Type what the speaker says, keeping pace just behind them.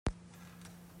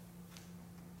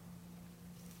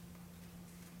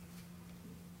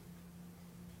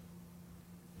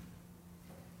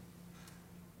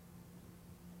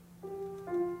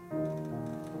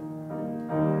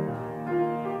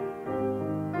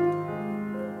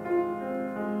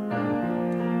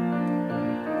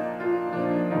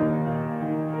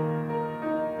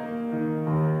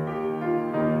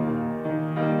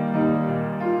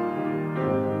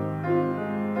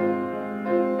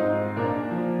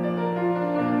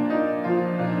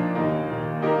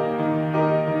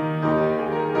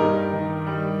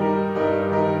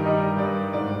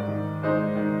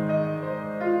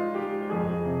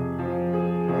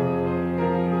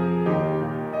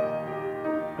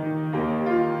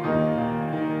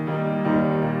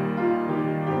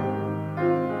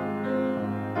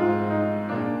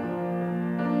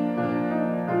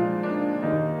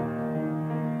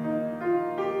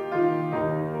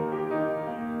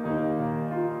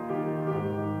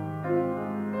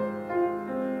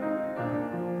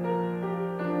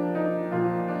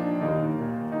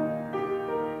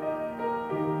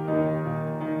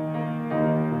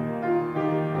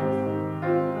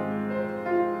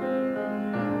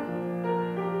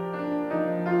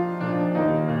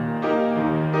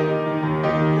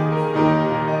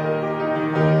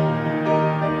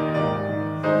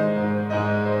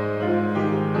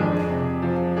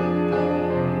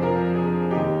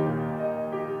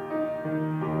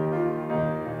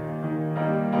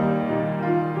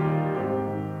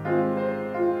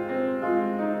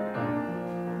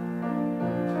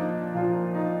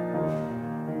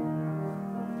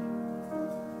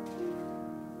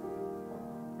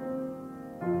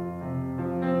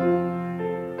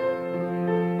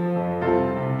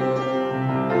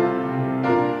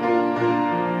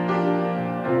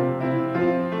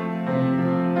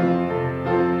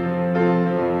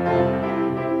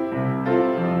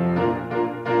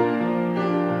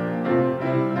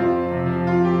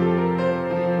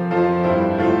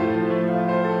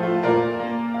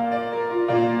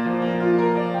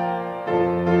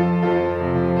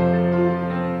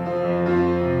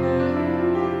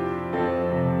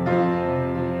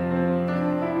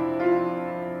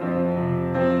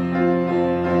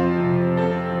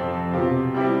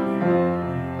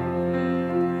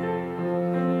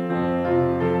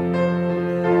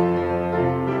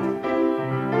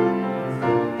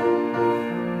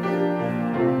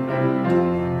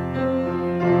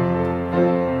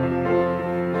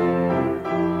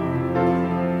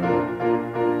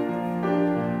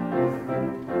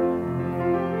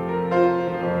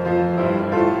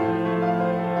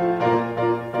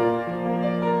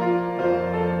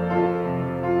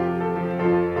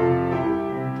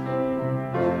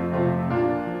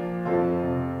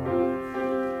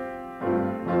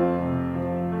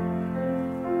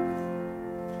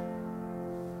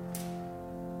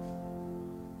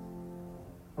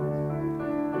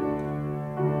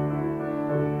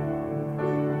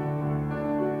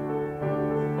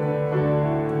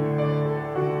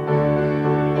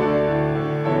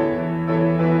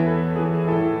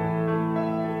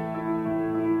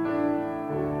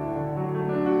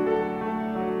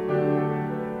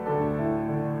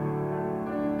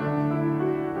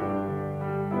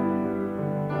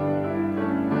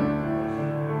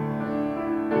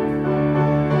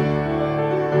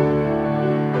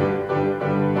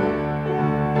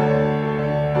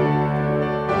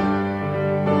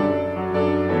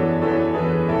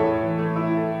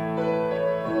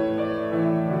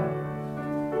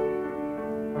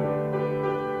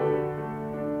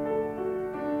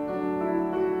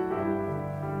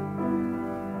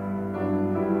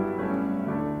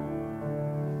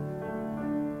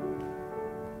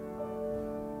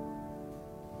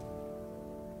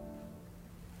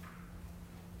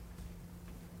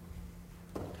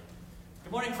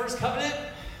Good morning, First Covenant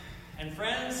and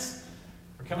friends.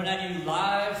 We're coming at you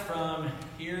live from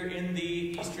here in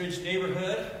the Eastridge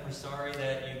neighborhood. We're sorry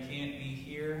that you can't be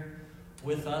here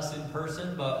with us in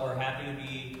person, but we're happy to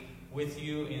be with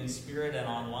you in spirit and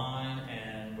online,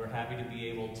 and we're happy to be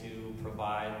able to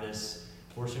provide this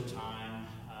worship time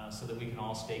so that we can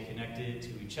all stay connected to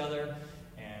each other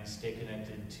and stay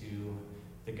connected to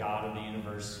the God of the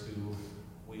universe who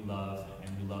we love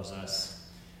and who loves us.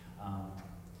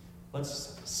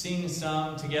 Let's sing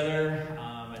some together,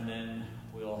 and then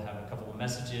we'll have a couple of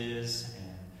messages,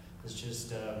 and let's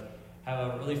just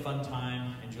have a really fun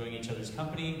time enjoying each other's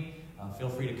company. Feel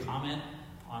free to comment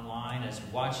online as you're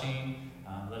watching.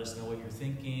 Let us know what you're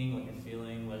thinking, what you're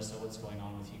feeling. Let us know what's going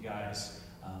on with you guys.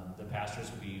 The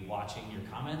pastors will be watching your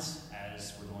comments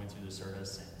as we're going through the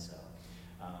service, and so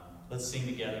let's sing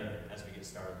together as we get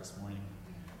started this morning.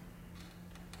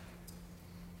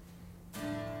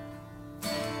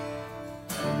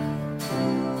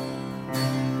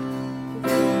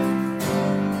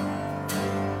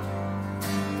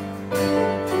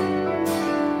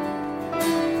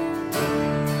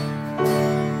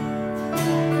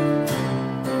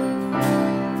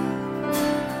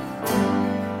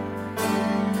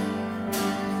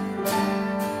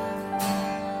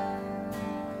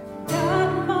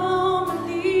 God, Mom,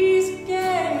 please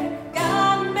again. God.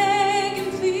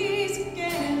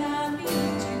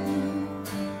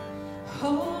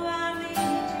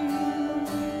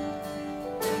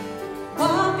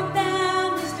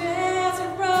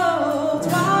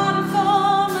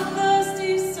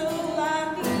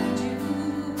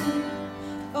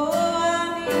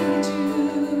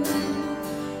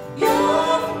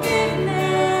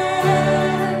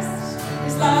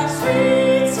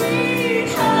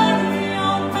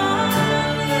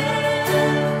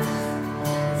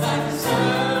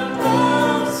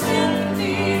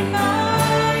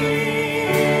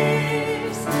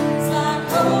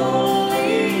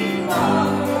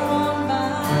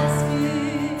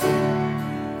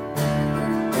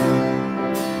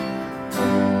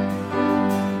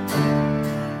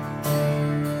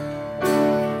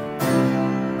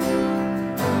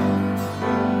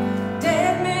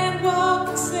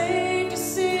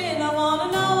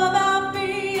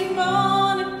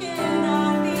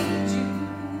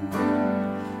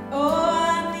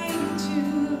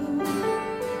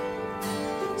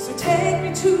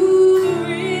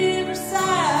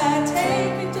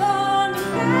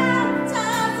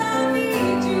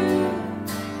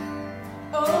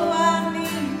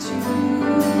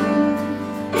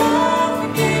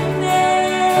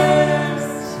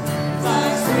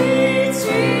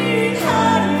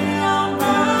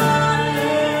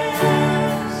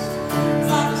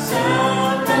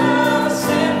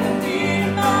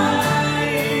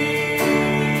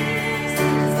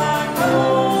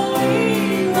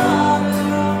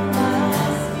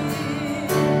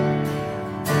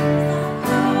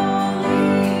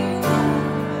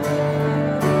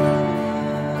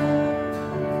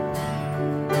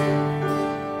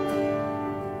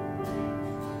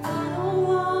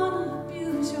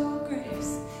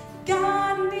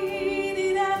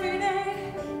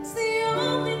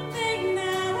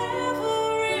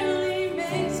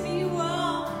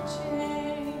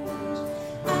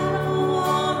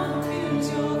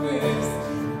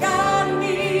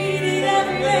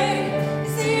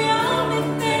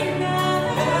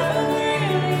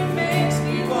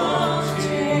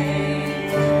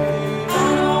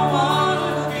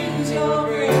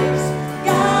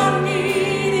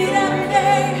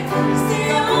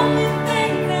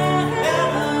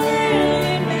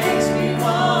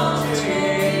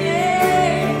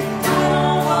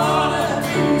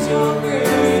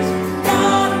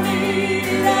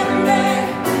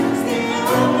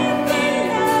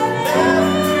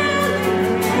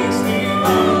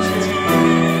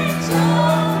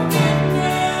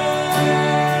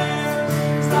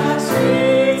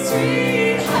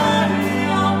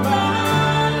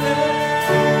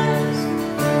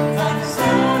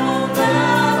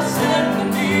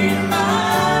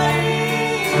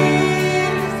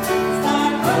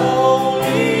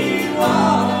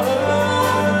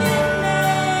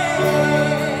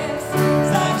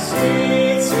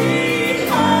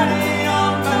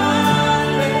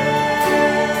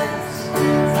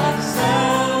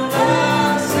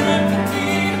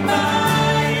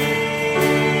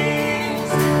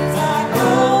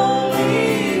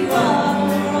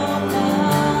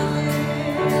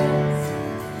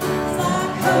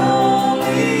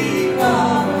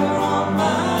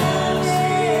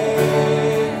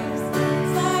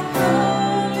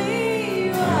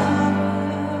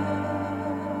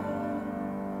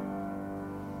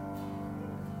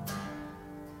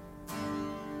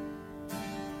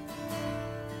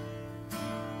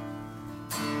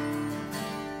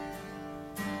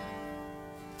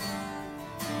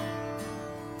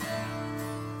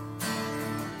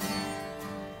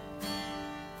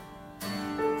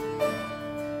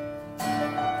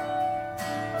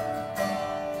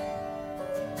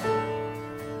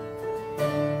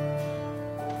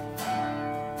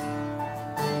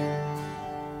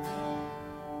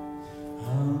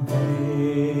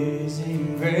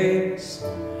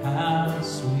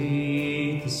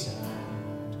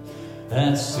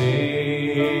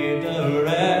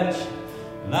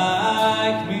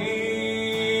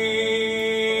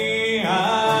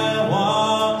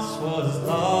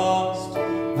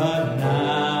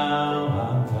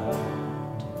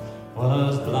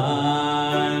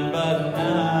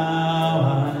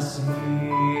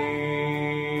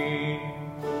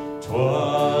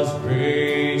 'twas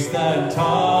grace that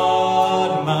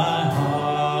taught my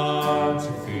heart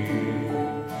to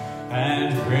fear,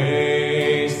 and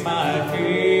grace my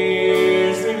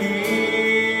fears relieved.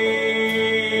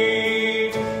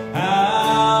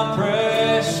 How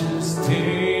precious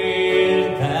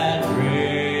did that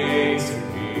grace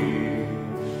appear,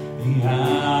 the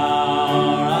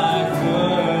hour I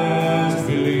first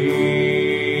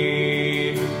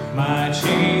believed. My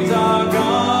chains are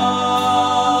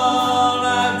gone,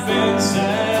 I've been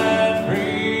set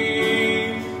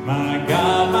free. My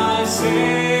God, my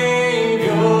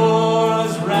Savior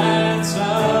has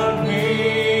ransomed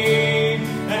me.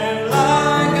 And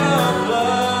like a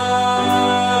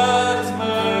flood, His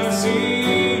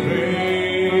mercy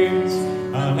reigns.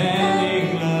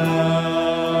 Unending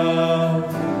love,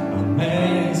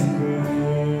 amazing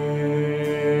grace.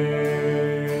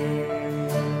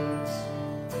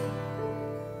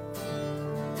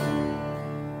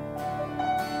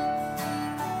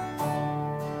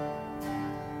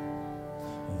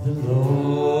 The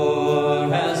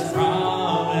Lord has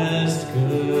promised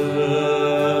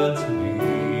good to me.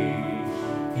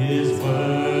 His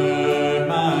word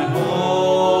my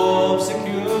hope secures.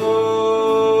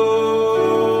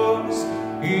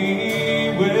 He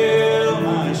will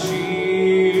my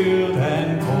shield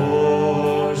and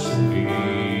portion be,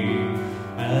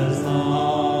 as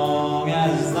long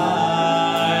as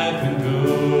life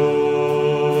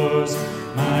endures.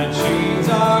 My chains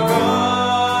are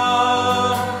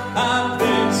gone, I've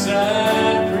been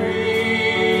set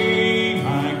free.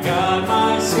 My God,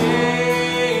 my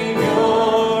Savior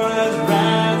has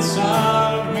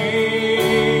ransomed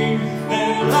me.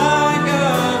 And like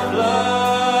a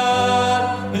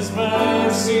flood, His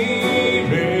mercy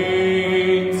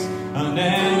reigns.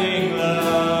 Unending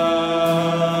love,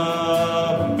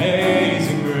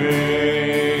 amazing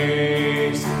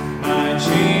grace. My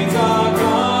chains are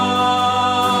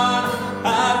gone,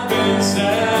 I've been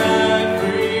set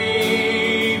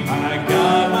free. My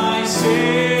God, my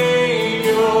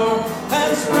Savior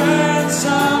has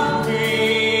ransomed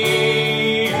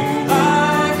me.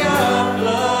 Like a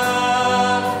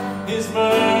flood, His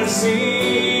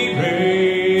mercy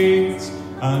reigns.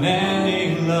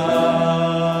 Unending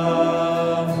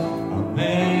love,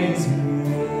 amazing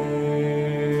grace.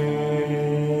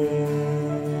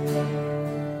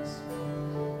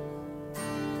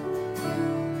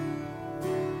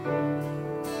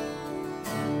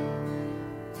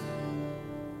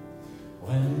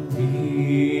 When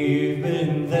we've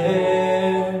been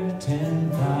there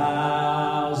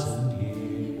 10,000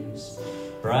 years,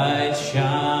 bright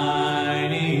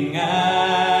shining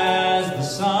as the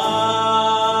sun,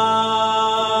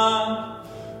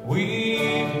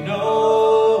 we've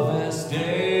no less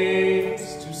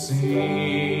days to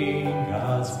sing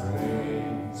God's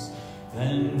praise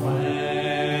than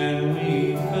when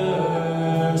we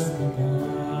first begun.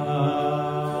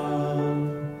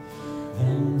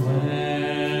 Than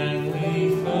when we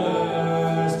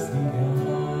first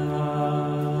begun.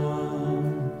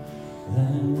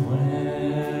 Than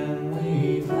when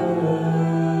we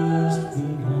first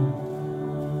begun.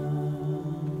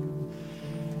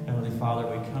 Heavenly Father,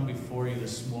 we come before you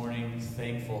this morning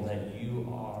thankful that you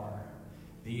are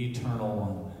the eternal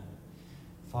one.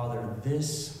 Father,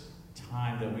 this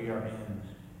time that we are in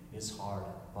is hard,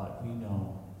 but we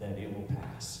know that it will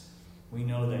pass. We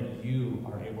know that you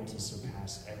are able to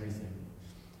surpass everything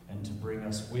and to bring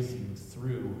us with you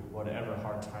through whatever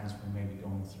hard times we may be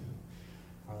going through.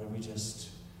 Father, we just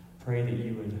pray that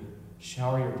you would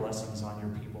shower your blessings on your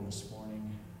people this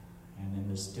morning and in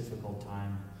this difficult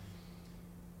time.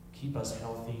 Keep us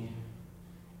healthy.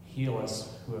 Heal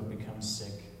us who have become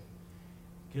sick.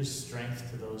 Give strength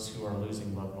to those who are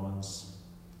losing loved ones.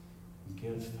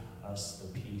 Give us the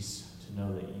peace to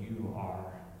know that you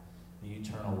are the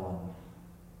eternal one,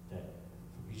 that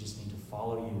we just need to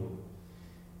follow you,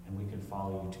 and we can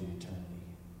follow you to eternity.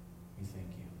 We thank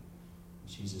you. In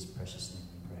Jesus' precious name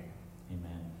we pray.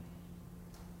 Amen.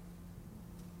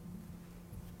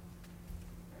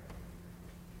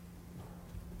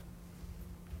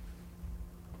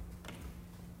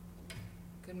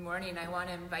 Good morning. I want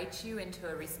to invite you into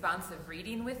a responsive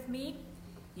reading with me.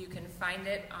 You can find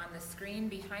it on the screen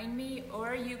behind me,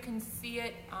 or you can see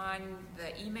it on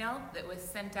the email that was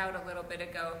sent out a little bit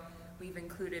ago. We've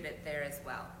included it there as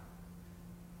well.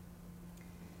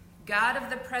 God of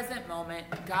the present moment,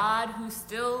 God who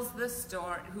stills the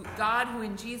storm, God who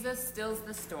in Jesus stills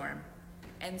the storm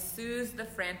and soothes the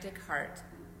frantic heart.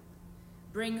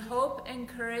 Bring hope and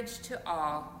courage to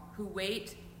all who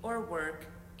wait or work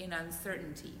in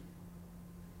uncertainty.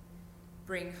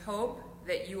 Bring hope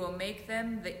that you will make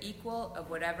them the equal of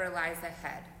whatever lies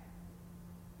ahead.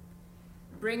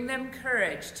 Bring them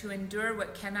courage to endure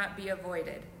what cannot be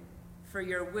avoided, for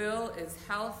your will is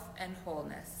health and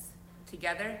wholeness.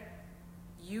 Together,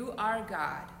 you are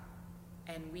God,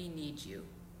 and we need you.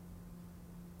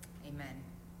 Amen.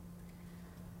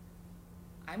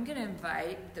 I'm going to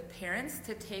invite the parents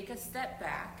to take a step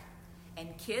back,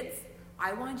 and kids,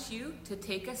 I want you to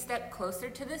take a step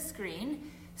closer to the screen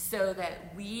so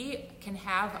that we can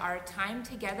have our time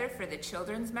together for the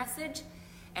children's message.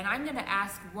 And I'm going to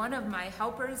ask one of my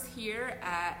helpers here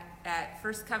at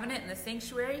First Covenant in the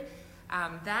sanctuary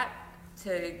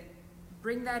to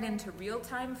bring that into real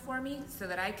time for me so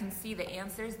that I can see the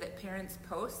answers that parents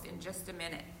post in just a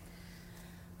minute.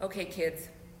 Okay, kids.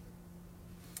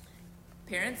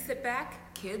 Parents, sit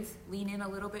back. Kids, lean in a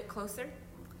little bit closer.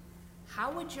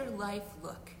 How would your life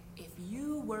look if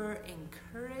you were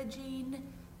encouraging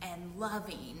and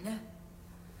loving?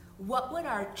 What would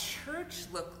our church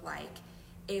look like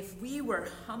if we were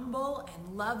humble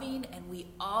and loving and we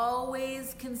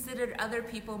always considered other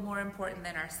people more important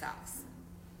than ourselves?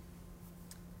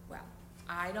 Well,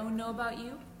 I don't know about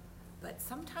you, but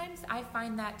sometimes I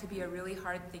find that to be a really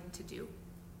hard thing to do.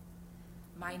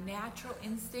 My natural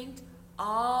instinct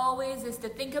always is to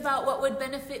think about what would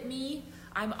benefit me.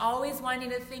 I'm always wanting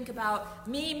to think about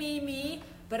me,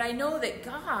 but I know that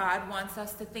God wants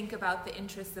us to think about the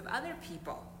interests of other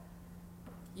people.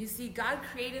 You see, God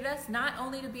created us not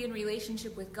only to be in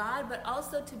relationship with God, but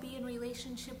also to be in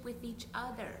relationship with each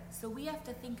other. So we have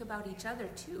to think about each other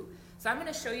too. So I'm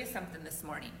going to show you something this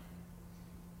morning.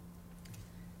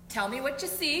 Tell me what you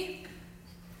see.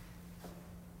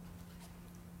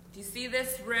 Do you see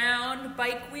this round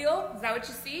bike wheel? Is that what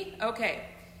you see? Okay.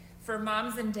 For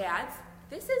moms and dads,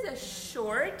 this is a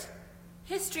short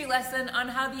history lesson on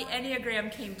how the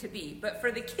Enneagram came to be. But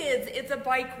for the kids, it's a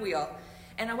bike wheel.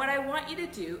 And what I want you to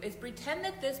do is pretend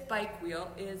that this bike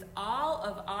wheel is all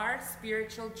of our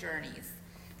spiritual journeys.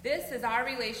 This is our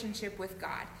relationship with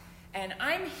God. And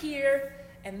I'm here,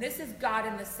 and this is God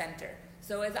in the center.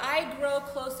 So as I grow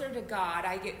closer to God,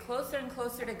 I get closer and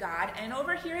closer to God. And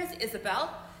over here is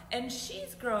Isabel, and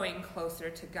she's growing closer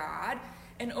to God.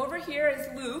 And over here is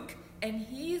Luke, and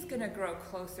he's going to grow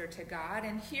closer to God.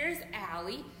 And here's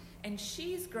Allie, and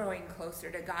she's growing closer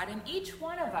to God. And each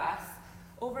one of us,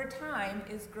 over time,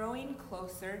 is growing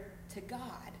closer to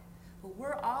God. But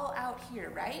we're all out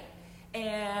here, right?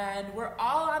 And we're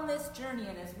all on this journey.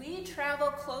 And as we travel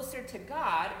closer to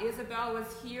God, Isabel was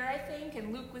here, I think,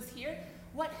 and Luke was here.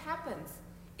 What happens?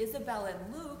 Isabel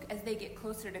and Luke, as they get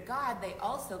closer to God, they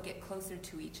also get closer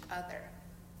to each other.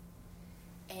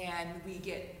 And we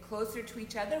get closer to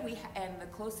each other, and the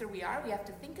closer we are, we have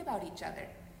to think about each other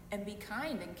and be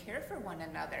kind and care for one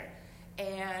another.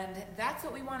 And that's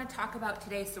what we want to talk about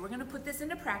today. So we're going to put this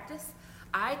into practice.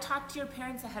 I talked to your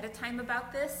parents ahead of time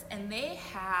about this, and they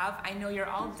have, I know you're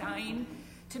all dying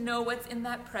to know what's in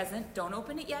that present. Don't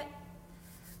open it yet.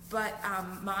 But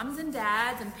moms and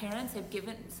dads and parents have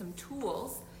given some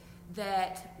tools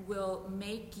that will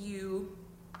make you,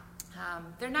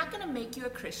 they're not going to make you a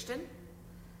Christian,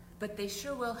 but they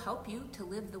sure will help you to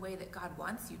live the way that God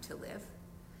wants you to live.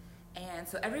 And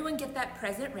so everyone get that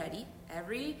present ready.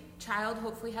 Every child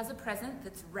hopefully has a present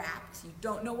that's wrapped. You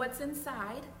don't know what's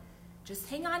inside. Just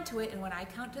hang on to it, and when I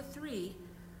count to 3,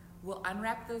 we'll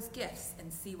unwrap those gifts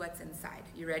and see what's inside.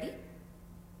 You ready?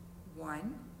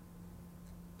 1,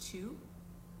 2,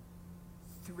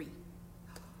 3.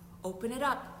 Open it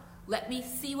up. Let me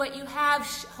see what you have.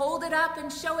 Hold it up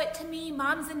and show it to me.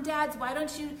 Moms and dads, why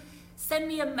don't you send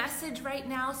me a message right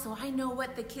now so I know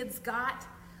what the kids got?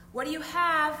 What do you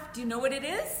have? Do you know what it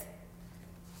is?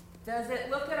 Does it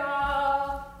look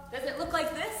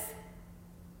like this?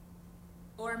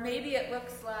 Or maybe it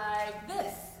looks like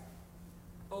this.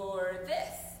 Or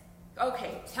this.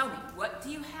 Okay, tell me, what do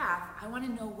you have? I want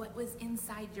to know what was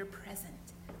inside your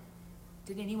present.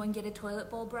 Did anyone get a toilet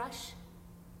bowl brush?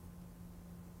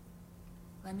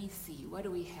 Let me see, what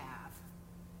do we have?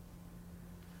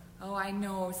 Oh, I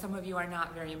know some of you are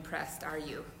not very impressed, are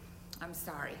you? I'm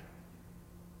sorry.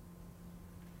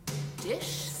 Dish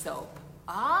soap.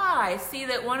 I see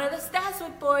that one of the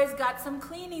Staswick boys got some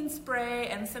cleaning spray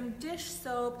and some dish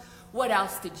soap. What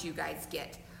else did you guys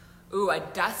get? Ooh, a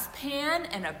dustpan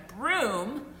and a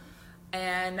broom.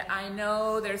 And I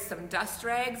know there's some dust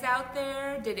rags out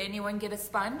there. Did anyone get a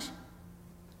sponge?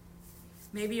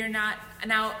 Maybe you're not.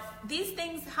 Now, these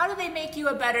things, how do they make you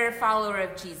a better follower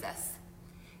of Jesus?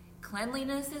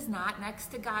 Cleanliness is not next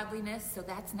to godliness, so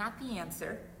that's not the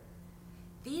answer.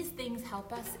 These things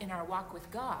help us in our walk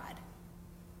with God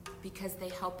because they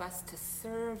help us to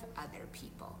serve other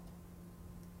people.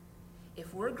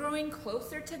 If we're growing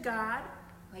closer to God,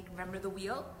 like remember the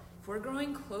wheel, If we're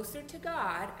growing closer to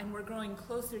God and we're growing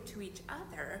closer to each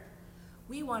other,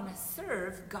 we want to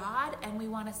serve God and we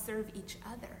want to serve each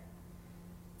other.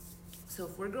 So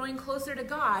if we're growing closer to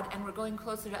God and we're going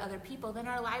closer to other people, then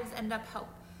our lives end up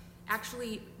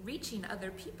actually reaching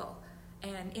other people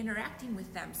and interacting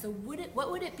with them. So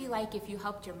what would it be like if you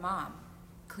helped your mom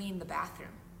clean the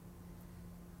bathroom?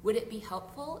 Would it be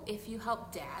helpful if you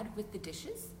helped Dad with the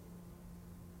dishes?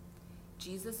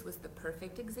 Jesus was the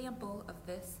perfect example of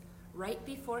this. Right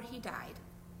before he died,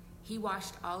 he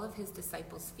washed all of his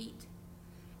disciples' feet.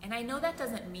 And I know that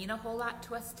doesn't mean a whole lot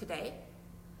to us today,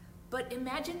 but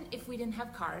imagine if we didn't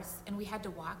have cars and we had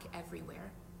to walk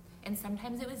everywhere. And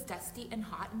sometimes it was dusty and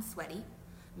hot and sweaty.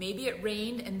 Maybe it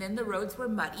rained and then the roads were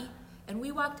muddy, and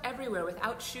we walked everywhere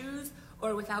without shoes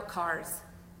or without cars.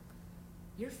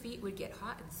 Your feet would get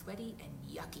hot and sweaty and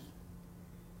yucky.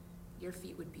 Your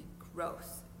feet would be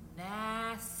gross,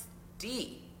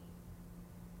 nasty.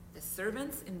 The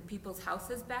servants in people's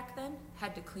houses back then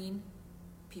had to clean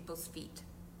people's feet.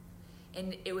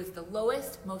 And it was the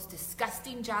lowest, most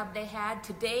disgusting job they had.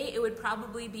 Today, it would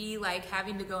probably be like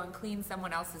having to go and clean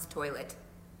someone else's toilet.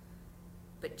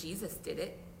 But Jesus did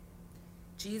it.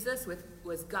 Jesus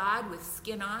was God with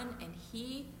skin on, and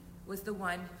he was the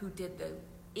one who did the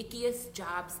ickiest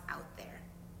jobs out there.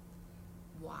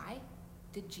 Why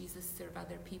did Jesus serve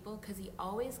other people? Because he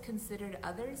always considered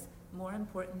others more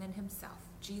important than himself.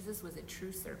 Jesus was a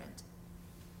true servant.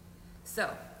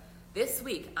 So, this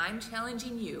week, I'm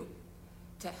challenging you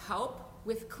to help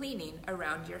with cleaning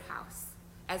around your house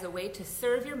as a way to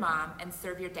serve your mom and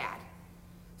serve your dad.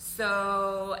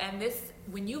 So,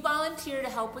 when you volunteer to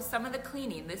help with some of the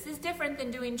cleaning, this is different than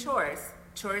doing chores.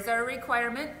 Chores are a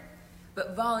requirement,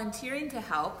 but volunteering to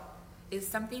help is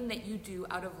something that you do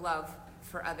out of love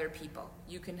for other people.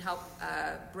 You can help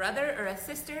a brother or a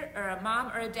sister or a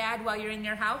mom or a dad while you're in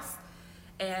your house.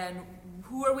 And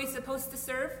who are we supposed to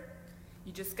serve?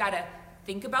 You just gotta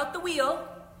think about the wheel.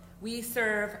 We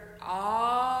serve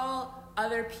all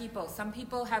other people. Some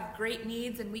people have great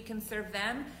needs and we can serve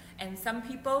them. And some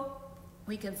people,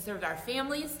 we can serve our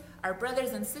families, our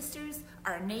brothers and sisters,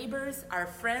 our neighbors, our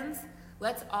friends.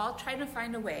 Let's all try to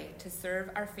find a way to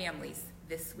serve our families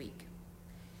this week.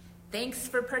 Thanks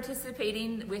for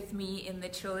participating with me in the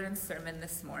children's sermon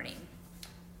this morning.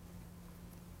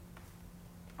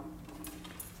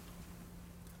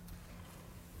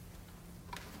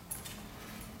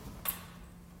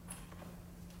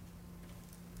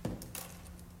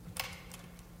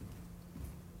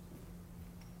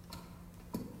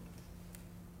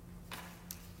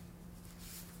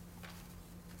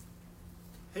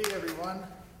 Hey everyone,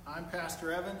 I'm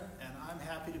Pastor Evan, and I'm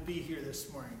happy to be here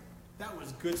this morning. That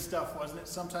was good stuff, wasn't it?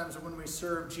 Sometimes when we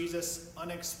serve Jesus,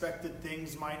 unexpected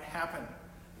things might happen.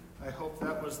 I hope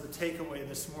that was the takeaway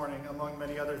this morning, among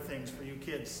many other things for you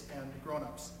kids and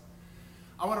grown-ups.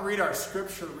 I want to read our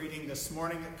scripture reading this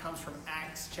morning. It comes from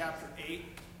Acts chapter 8,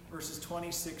 verses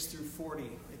 26 through 40.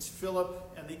 It's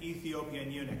Philip and the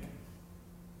Ethiopian eunuch.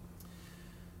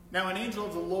 Now an angel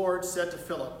of the Lord said to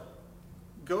Philip,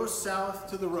 "Go south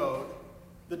to the road,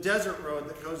 the desert road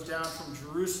that goes down from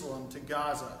Jerusalem to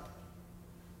Gaza."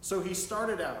 So he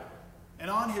started out, and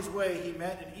on his way he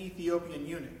met an Ethiopian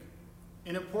eunuch,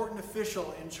 an important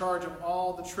official in charge of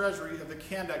all the treasury of the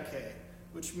Kandake,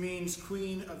 which means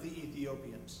Queen of the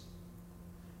Ethiopians.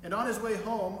 And on his way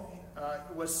home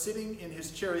was sitting in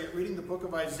his chariot reading the book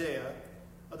of Isaiah.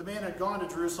 The man had gone to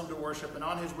Jerusalem to worship, and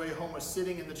on his way home was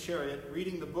sitting in the chariot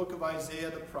reading the book of Isaiah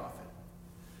the prophet.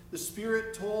 The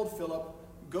Spirit told Philip,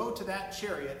 "Go to that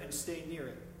chariot and stay near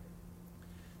it."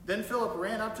 Then Philip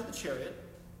ran up to the chariot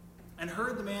and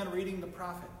heard the man reading the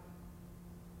prophet.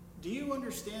 "Do you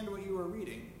understand what you are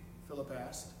reading?" Philip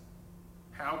asked.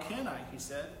 "How can I," he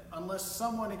said, "unless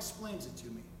someone explains it to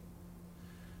me?"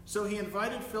 So he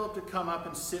invited Philip to come up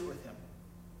and sit with him.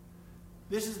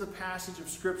 This is the passage of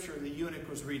scripture the eunuch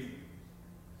was reading.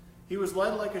 "He was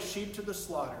led like a sheep to the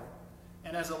slaughter,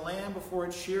 and as a lamb before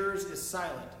its shearers is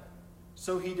silent,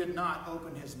 so he did not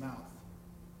open his mouth.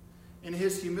 In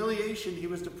his humiliation he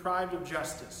was deprived of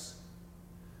justice.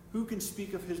 Who can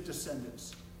speak of his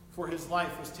descendants? For his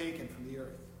life was taken from the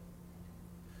earth."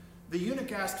 The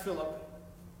eunuch asked Philip,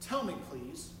 "Tell me,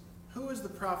 please, who is the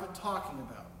prophet talking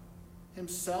about?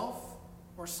 Himself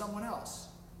or someone else?"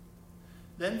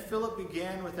 Then Philip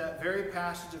began with that very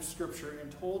passage of scripture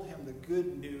and told him the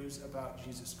good news about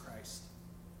Jesus Christ.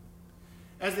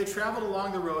 As they traveled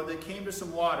along the road, they came to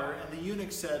some water, and the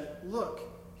eunuch said, "Look,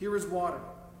 here is water.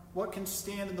 What can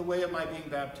stand in the way of my being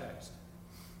baptized?"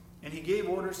 And he gave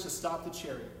orders to stop the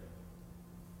chariot.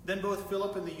 Then both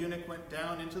Philip and the eunuch went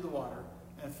down into the water,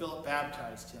 and Philip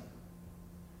baptized him.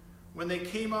 When they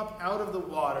came up out of the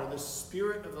water, the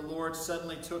Spirit of the Lord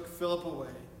suddenly took Philip away,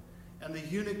 and the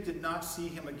eunuch did not see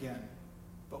him again,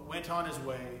 but went on his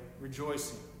way,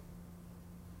 rejoicing.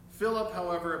 Philip,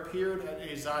 however, appeared at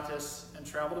Azotus and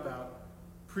traveled about,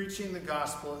 preaching the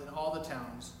gospel in all the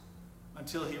towns,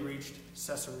 until he reached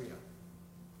Caesarea.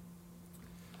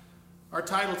 Our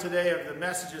title today of the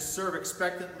message is Serve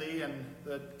Expectantly, and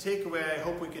the takeaway I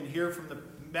hope we can hear from the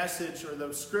message or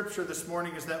the scripture this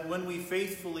morning is that when we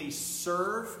faithfully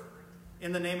serve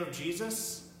in the name of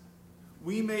Jesus,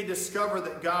 we may discover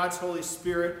that God's Holy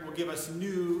Spirit will give us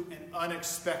new and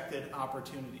unexpected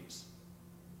opportunities.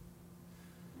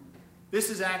 This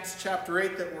is Acts chapter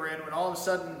 8 that we're in, when all of a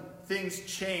sudden things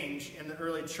change in the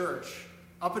early church.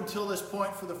 Up until this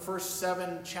point, for the first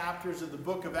 7 chapters of the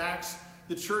book of Acts,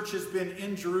 the church has been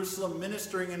in Jerusalem,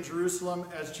 ministering in Jerusalem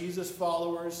as Jesus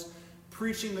followers,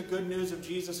 preaching the good news of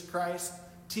Jesus Christ,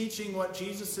 teaching what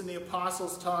Jesus and the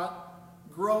apostles taught,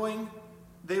 growing.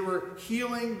 They were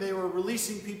healing. They were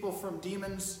releasing people from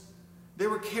demons. They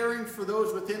were caring for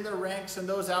those within their ranks and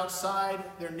those outside,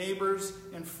 their neighbors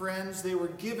and friends. They were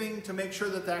giving to make sure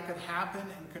that that could happen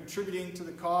and contributing to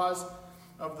the cause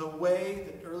of the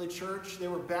way, the early church. They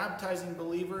were baptizing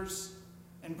believers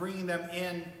and bringing them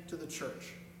in to the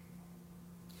church.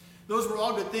 Those were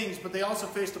all good things, but they also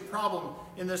faced a problem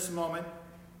in this moment,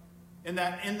 in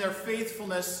that in their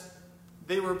faithfulness,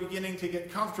 they were beginning to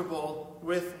get comfortable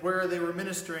with where they were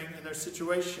ministering in their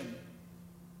situation.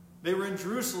 They were in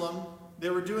Jerusalem, they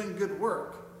were doing good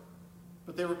work,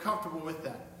 but they were comfortable with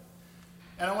that.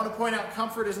 And I want to point out,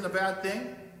 comfort isn't a bad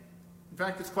thing. In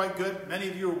fact, it's quite good. Many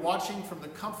of you are watching from the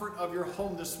comfort of your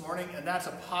home this morning, and that's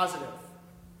a positive.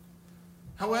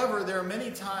 However, there are many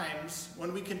times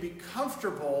when we can be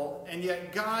comfortable, and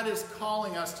yet God is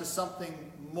calling us to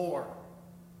something more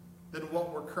than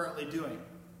what we're currently doing.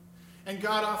 And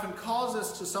God often calls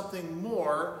us to something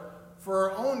more for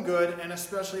our own good, and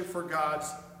especially for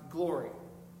God's glory.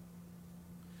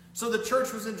 So the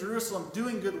church was in Jerusalem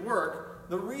doing good work.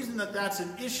 The reason that that's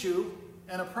an issue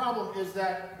and a problem is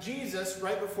that Jesus,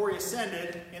 right before he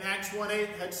ascended, in Acts 1:8,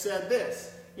 had said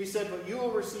this. He said, "But you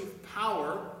will receive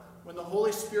power when the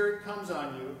Holy Spirit comes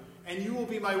on you, and you will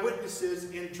be my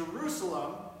witnesses in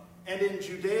Jerusalem and in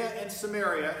Judea and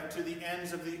Samaria and to the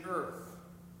ends of the earth."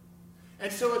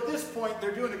 And so at this point,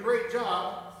 they're doing a great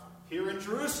job here in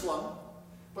Jerusalem,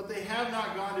 but they have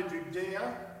not gone to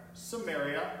Judea,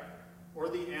 Samaria, or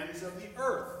the ends of the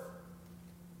earth.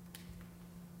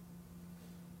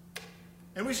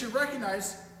 And we should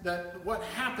recognize that what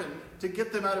happened to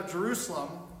get them out of Jerusalem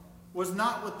was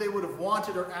not what they would have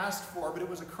wanted or asked for, but it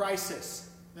was a crisis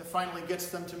that finally gets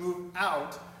them to move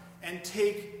out and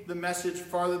take the message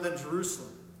farther than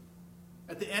Jerusalem.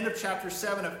 At the end of chapter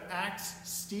 7 of Acts,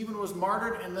 Stephen was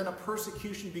martyred, and then a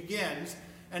persecution begins,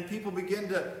 and people begin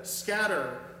to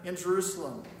scatter in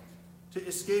Jerusalem to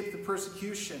escape the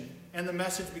persecution, and the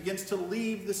message begins to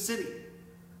leave the city.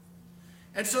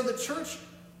 And so the church,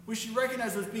 we should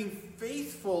recognize, was being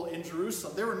faithful in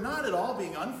Jerusalem. They were not at all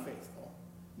being unfaithful.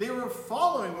 They were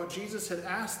following what Jesus had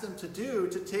asked them to do,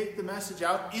 to take the message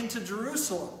out into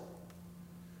Jerusalem.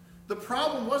 The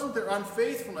problem wasn't their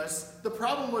unfaithfulness. The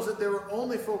problem was that they were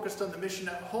only focused on the mission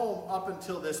at home up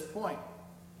until this point.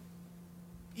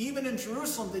 Even in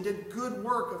Jerusalem, they did good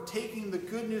work of taking the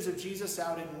good news of Jesus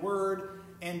out in word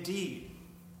and deed.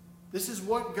 This is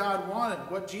what God wanted,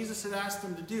 what Jesus had asked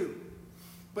them to do.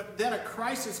 But then a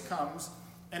crisis comes,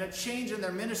 and a change in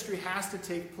their ministry has to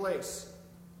take place.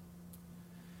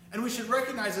 And we should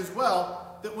recognize as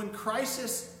well that when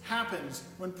crisis happens,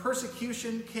 when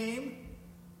persecution came,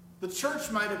 the church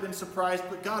might have been surprised,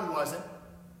 but God wasn't.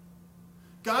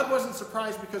 God wasn't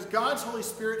surprised because God's Holy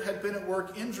Spirit had been at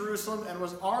work in Jerusalem and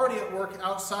was already at work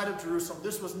outside of Jerusalem.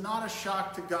 This was not a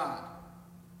shock to God.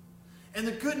 And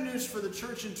the good news for the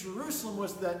church in Jerusalem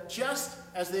was that just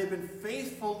as they had been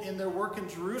faithful in their work in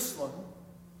Jerusalem,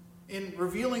 in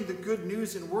revealing the good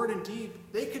news in word and deed,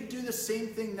 they could do the same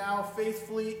thing now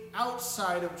faithfully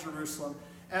outside of Jerusalem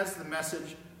as the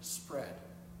message spread.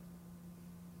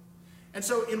 And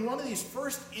so in one of these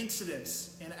first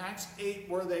incidents in Acts 8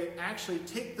 where they actually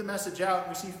take the message out,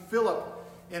 we see Philip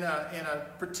in a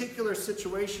particular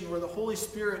situation where the Holy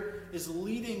Spirit is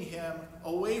leading him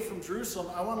away from Jerusalem.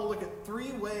 I want to look at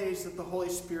 3 ways that the Holy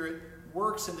Spirit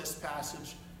works in this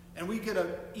passage. And we get an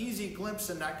easy glimpse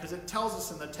in that because it tells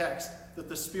us in the text that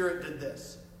the Spirit did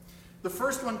this. The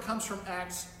first one comes from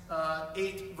Acts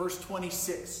 8, verse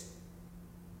 26.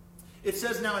 It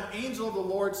says, "Now an angel of the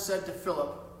Lord said to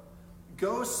Philip,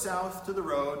 'Go south to the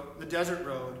road, the desert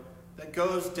road, that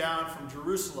goes down from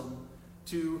Jerusalem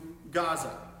to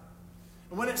Gaza.'"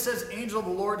 And when it says angel of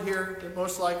the Lord here, it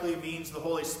most likely means the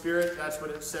Holy Spirit. That's what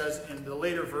it says in the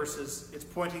later verses. It's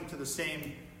pointing to the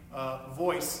same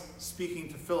voice speaking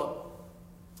to Philip.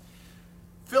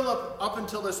 Philip, up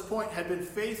until this point, had been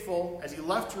faithful. As he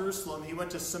left Jerusalem, he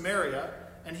went to Samaria,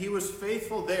 and he was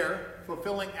faithful there,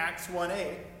 fulfilling Acts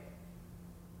 1a.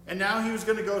 And now he was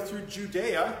going to go through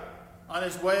Judea on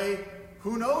his way,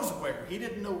 who knows where. He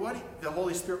didn't know what the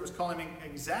Holy Spirit was calling him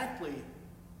exactly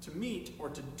to meet or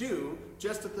to do,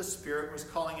 just that the Spirit was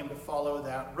calling him to follow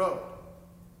that road.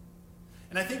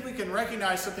 And I think we can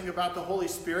recognize something about the Holy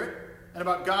Spirit and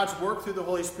about God's work through the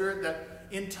Holy Spirit, that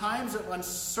in times of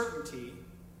uncertainty,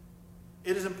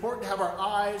 it is important to have our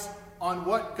eyes on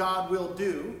what God will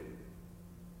do,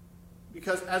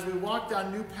 because as we walk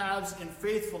down new paths in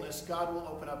faithfulness, God will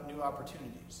open up new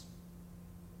opportunities.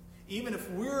 Even if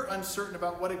we're uncertain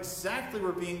about what exactly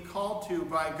we're being called to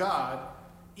by God,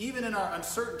 even in our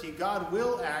uncertainty, God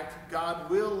will act, God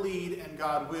will lead, and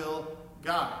God will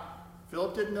guide.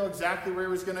 Philip didn't know exactly where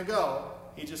he was going to go.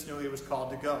 He just knew he was called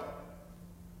to go.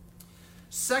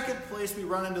 Second place we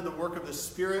run into the work of the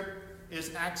Spirit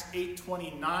is Acts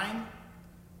 8:29,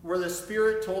 where the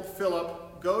Spirit told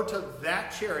Philip, go to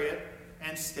that chariot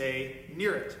and stay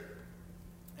near it.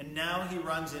 And now he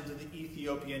runs into the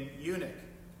Ethiopian eunuch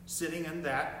sitting in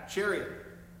that chariot.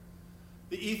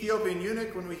 The Ethiopian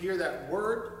eunuch, when we hear that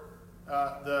word,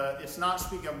 it's not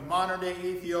speaking of modern-day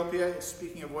Ethiopia. It's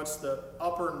speaking of what's the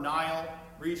Upper Nile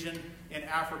region in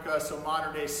Africa, so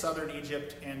modern-day southern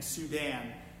Egypt and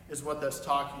Sudan is what that's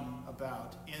talking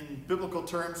about. In biblical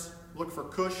terms, look for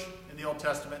Cush in the Old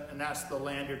Testament, and that's the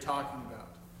land you're talking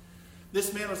about.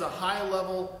 This man was a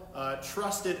high-level,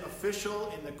 trusted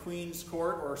official in the queen's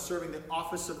court, or serving the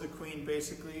office of the queen,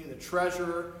 basically, the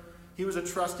treasurer. He was a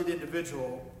trusted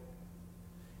individual.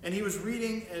 And he was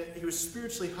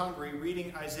spiritually hungry,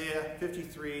 reading Isaiah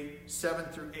 53, 7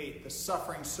 through 8, the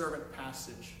suffering servant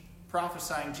passage,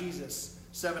 prophesying Jesus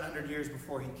 700 years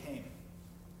before he came.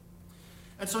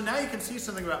 And so now you can see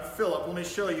something about Philip. Let me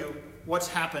show you what's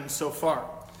happened so far.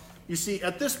 You see,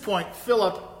 at this point,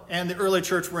 Philip and the early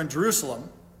church were in Jerusalem.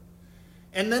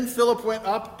 And then Philip went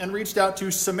up and reached out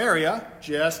to Samaria,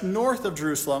 just north of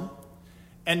Jerusalem.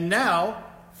 And now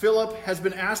Philip has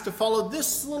been asked to follow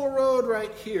this little road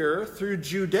right here through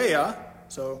Judea.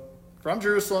 So from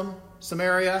Jerusalem,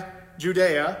 Samaria,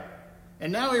 Judea.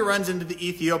 And now he runs into the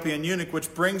Ethiopian eunuch,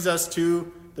 which brings us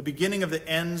to the beginning of the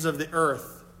ends of the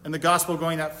earth. And the gospel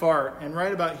going that far. And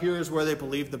right about here is where they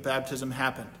believe the baptism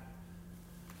happened.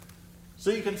 So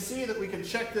you can see that we can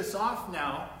check this off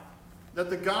now,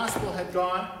 that the gospel had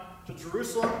gone to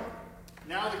Jerusalem.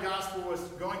 Now the gospel was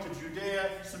going to Judea,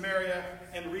 Samaria,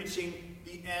 and reaching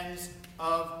the ends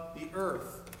of the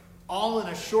earth. All in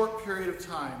a short period of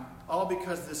time. All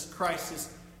because this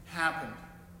crisis happened.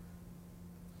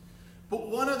 But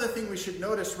one other thing we should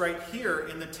notice right here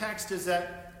in the text is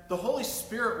that the Holy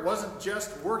Spirit wasn't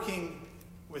just working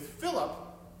with Philip.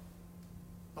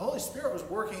 The Holy Spirit was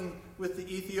working with the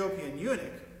Ethiopian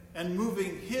eunuch and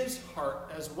moving his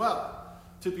heart as well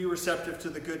to be receptive to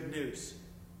the good news.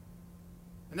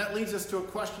 And that leads us to a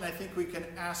question I think we can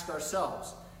ask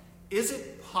ourselves. Is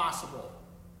it possible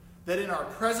that in our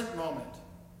present moment,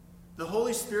 the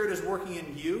Holy Spirit is working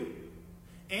in you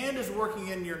and is working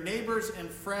in your neighbors and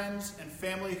friends and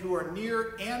family who are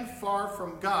near and far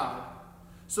from God,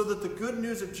 so that the good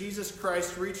news of Jesus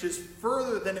Christ reaches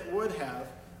further than it would have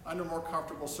under more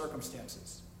comfortable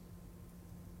circumstances?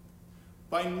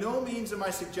 By no means am I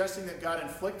suggesting that God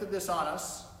inflicted this on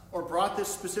us or brought this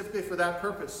specifically for that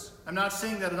purpose. I'm not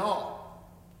saying that at all.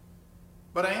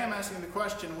 But I am asking the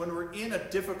question, when we're in a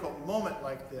difficult moment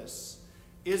like this,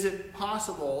 is it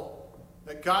possible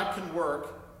that God can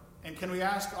work, and can we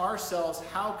ask ourselves,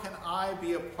 how can I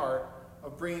be a part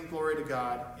of bringing glory to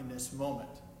God in this moment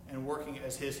and working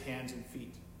as his hands and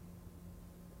feet?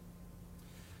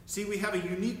 See, we have a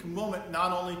unique moment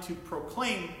not only to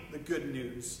proclaim the good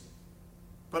news,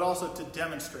 but also to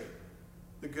demonstrate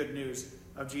the good news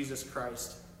of Jesus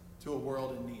Christ to a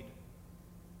world in need.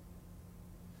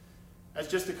 As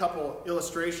just a couple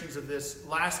illustrations of this,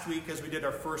 last week as we did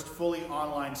our first fully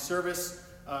online service,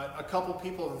 a couple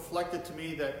people reflected to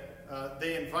me that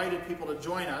they invited people to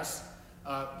join us.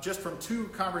 Just from 2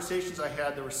 conversations I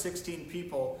had, there were 16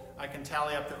 people I can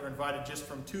tally up that were invited just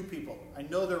from 2 people. I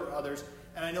know there were others,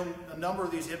 and I know a number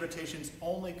of these invitations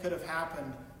only could have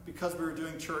happened because we were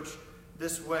doing church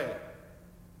this way.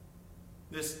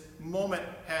 This moment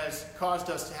has caused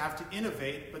us to have to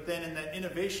innovate, but then in that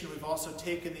innovation we've also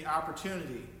taken the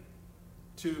opportunity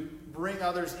to bring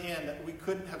others in that we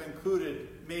couldn't have included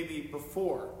maybe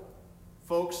before.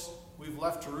 Folks, we've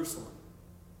left Jerusalem.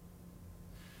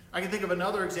 I can think of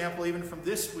another example even from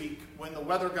this week when the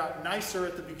weather got nicer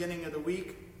at the beginning of the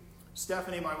week.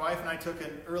 Stephanie, my wife, and I took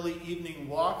an early evening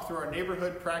walk through our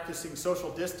neighborhood practicing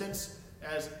social distance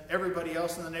as everybody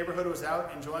else in the neighborhood was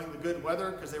out enjoying the good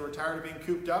weather because they were tired of being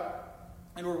cooped up.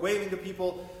 And we're waving to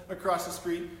people across the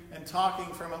street and talking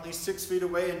from at least 6 feet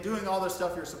away and doing all the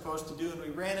stuff you're supposed to do. And we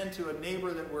ran into a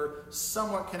neighbor that we're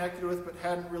somewhat connected with but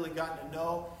hadn't really gotten to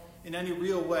know in any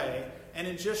real way. And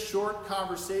in just short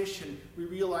conversation, we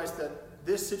realized that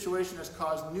this situation has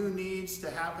caused new needs to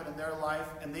happen in their life,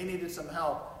 and they needed some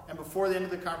help. And before the end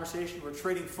of the conversation, we're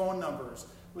trading phone numbers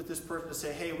with this person to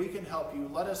say, hey, we can help you.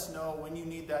 Let us know when you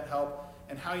need that help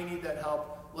and how you need that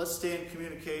help. Let's stay in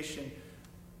communication.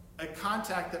 A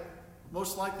contact that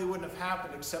most likely wouldn't have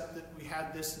happened except that we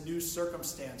had this new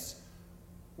circumstance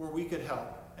where we could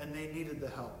help, and they needed the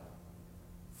help.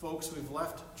 Folks, we've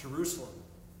left Jerusalem.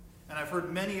 And I've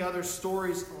heard many other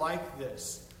stories like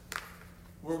this,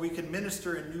 where we can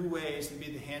minister in new ways and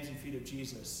be the hands and feet of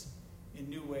Jesus in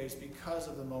new ways because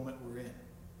of the moment we're in.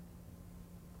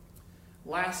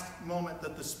 Last moment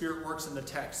that the Spirit works in the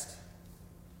text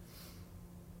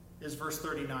is verse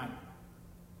 39.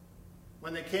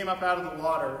 When they came up out of the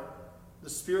water, the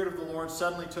Spirit of the Lord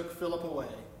suddenly took Philip away,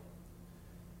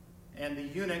 and the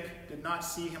eunuch did not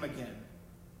see him again,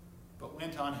 but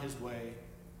went on his way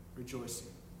rejoicing.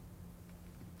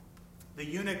 The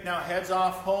eunuch now heads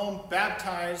off home,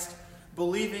 baptized,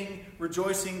 believing,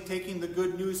 rejoicing, taking the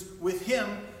good news with him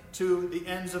to the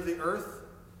ends of the earth.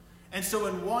 And so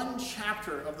in one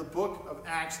chapter of the book of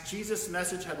Acts, Jesus'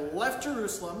 message had left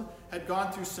Jerusalem, had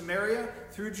gone through Samaria,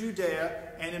 through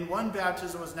Judea, and in one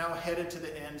baptism was now headed to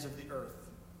the ends of the earth.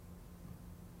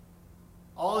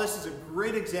 All this is a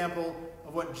great example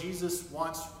of what Jesus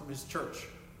wants from his church.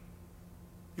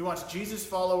 He wants Jesus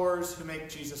followers who make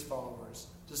Jesus followers.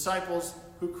 Disciples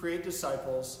who create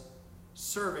disciples,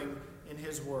 serving in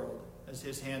his world as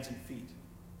his hands and feet.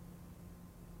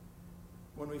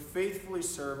 When we faithfully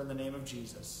serve in the name of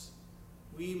Jesus,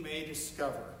 we may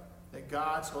discover that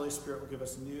God's Holy Spirit will give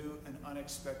us new and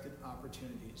unexpected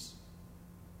opportunities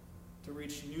to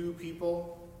reach new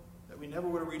people that we never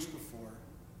would have reached before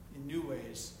in new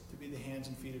ways, to be the hands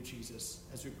and feet of Jesus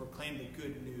as we proclaim the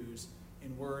good news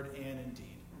in word and in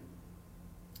deed.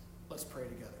 Let's pray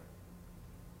together.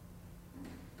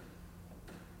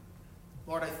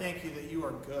 Lord, I thank you that you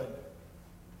are good,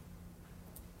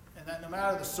 and that no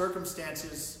matter the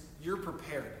circumstances, you're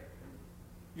prepared.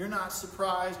 You're not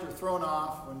surprised or thrown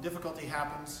off when difficulty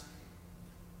happens.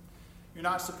 You're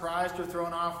not surprised or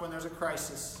thrown off when there's a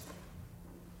crisis.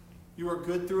 You are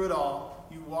good through it all.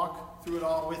 You walk through it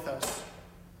all with us.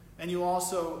 And you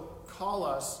also call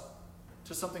us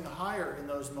to something higher in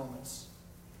those moments.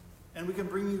 And we can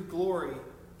bring you glory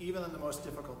even in the most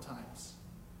difficult times.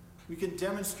 We can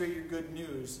demonstrate your good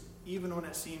news even when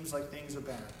it seems like things are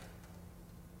bad.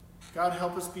 God,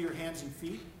 help us be your hands and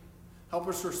feet. Help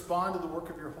us respond to the work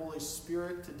of your Holy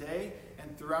Spirit today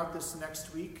and throughout this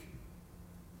next week,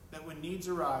 that when needs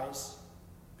arise,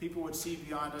 people would see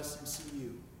beyond us and see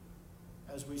you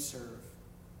as we serve.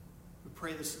 We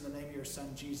pray this in the name of your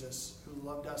Son, Jesus, who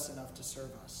loved us enough to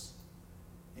serve us.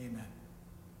 Amen.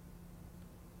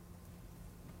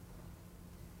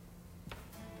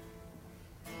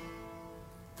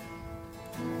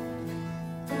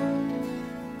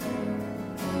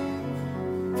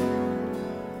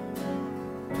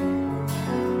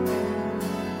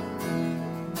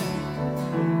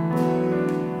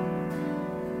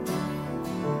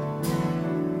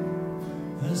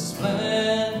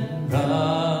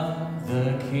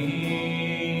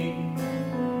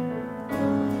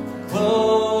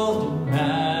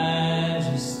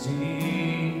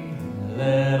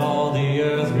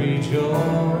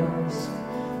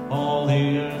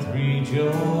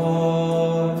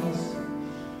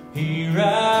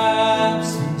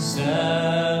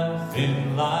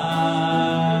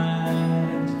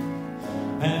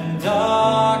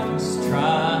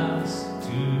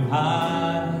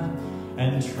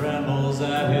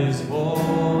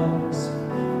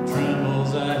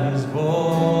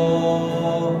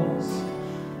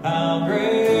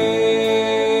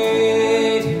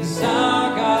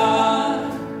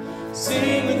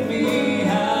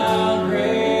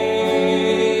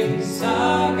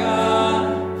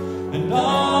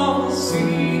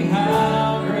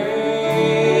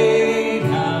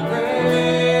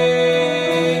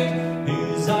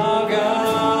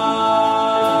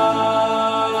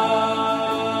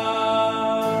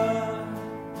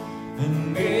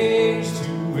 Engaged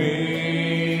to wait.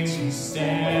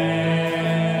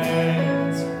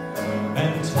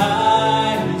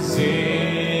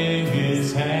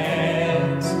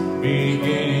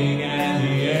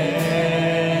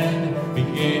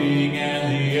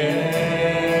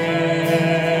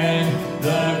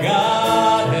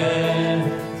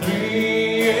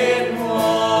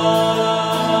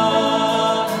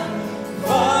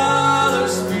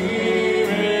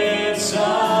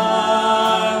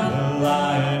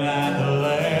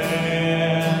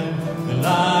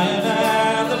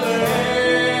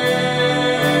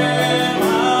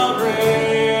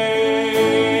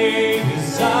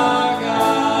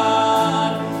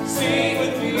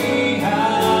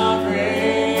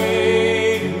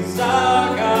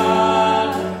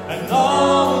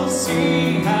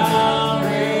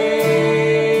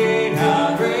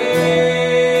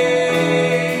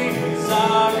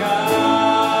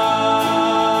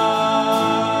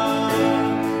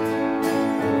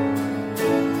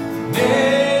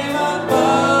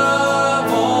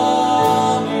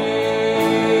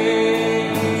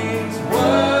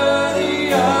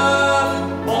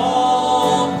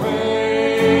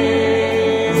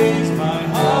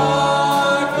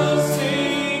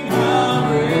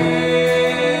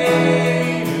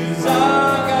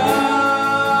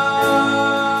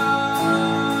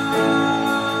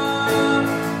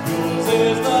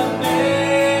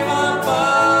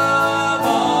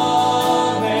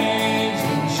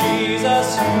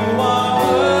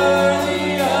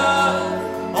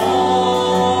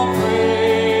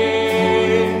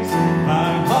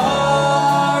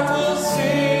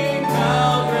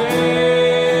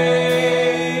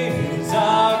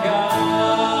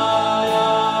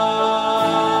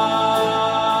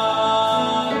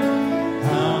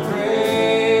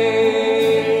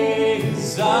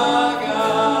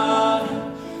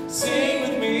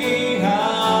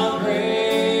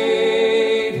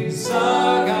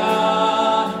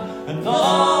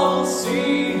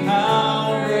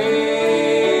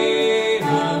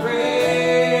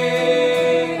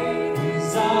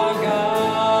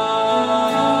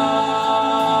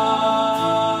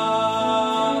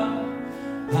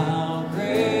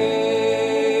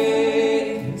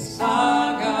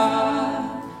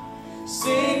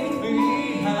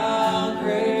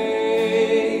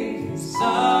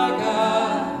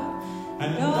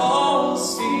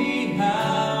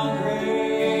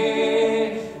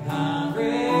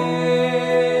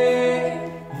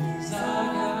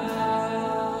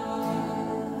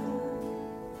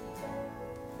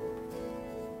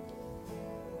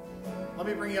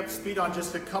 feet on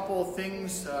just a couple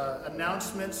things,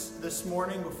 announcements this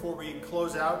morning before we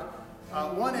close out.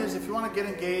 One is, if you want to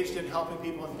get engaged in helping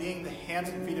people and being the hands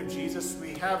and feet of Jesus,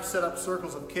 we have set up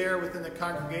circles of care within the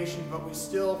congregation, but we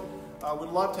still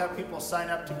would love to have people sign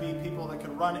up to be people that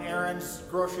can run errands,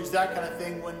 groceries, that kind of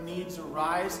thing when needs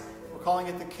arise. We're calling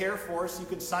it the Care Force. You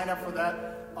can sign up for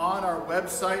that on our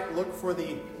website. Look for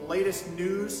the latest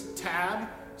news tab.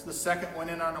 It's the second one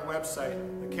in on our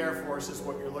website. The Care Force is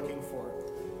what you're looking for.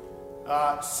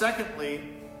 Secondly,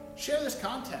 share this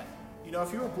content. You know,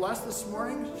 if you were blessed this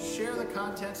morning, share the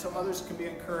content so others can be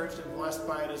encouraged and blessed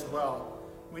by it as well.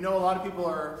 We know a lot of people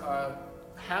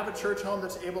have a church home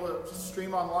that's able to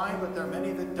stream online, but there are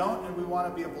many that don't, and we want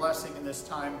to be a blessing in this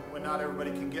time when not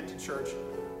everybody can get to church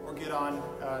or get on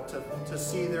to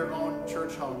see their own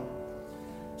church home.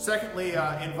 Secondly,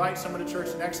 invite someone to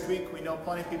church next week. We know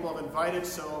plenty of people have invited,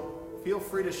 so feel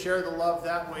free to share the love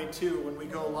that way too when we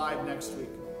go live next week.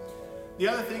 The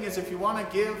other thing is, if you want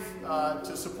to give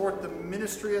to support the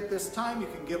ministry at this time, you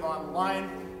can give online.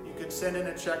 You can send in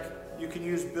a check. You can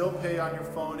use Bill Pay on your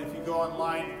phone. If you go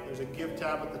online, there's a Give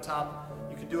tab at the top.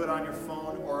 You can do it on your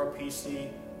phone or a PC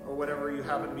or whatever you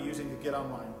happen to be using to get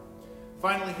online.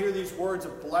 Finally, hear these words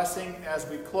of blessing as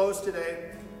we close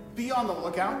today. Be on the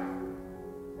lookout.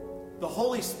 The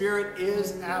Holy Spirit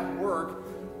is at work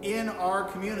in our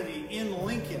community, in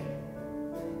Lincoln.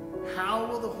 How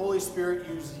will the Holy Spirit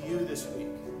use you this week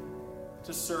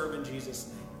to serve in Jesus'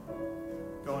 name?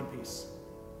 Go in peace.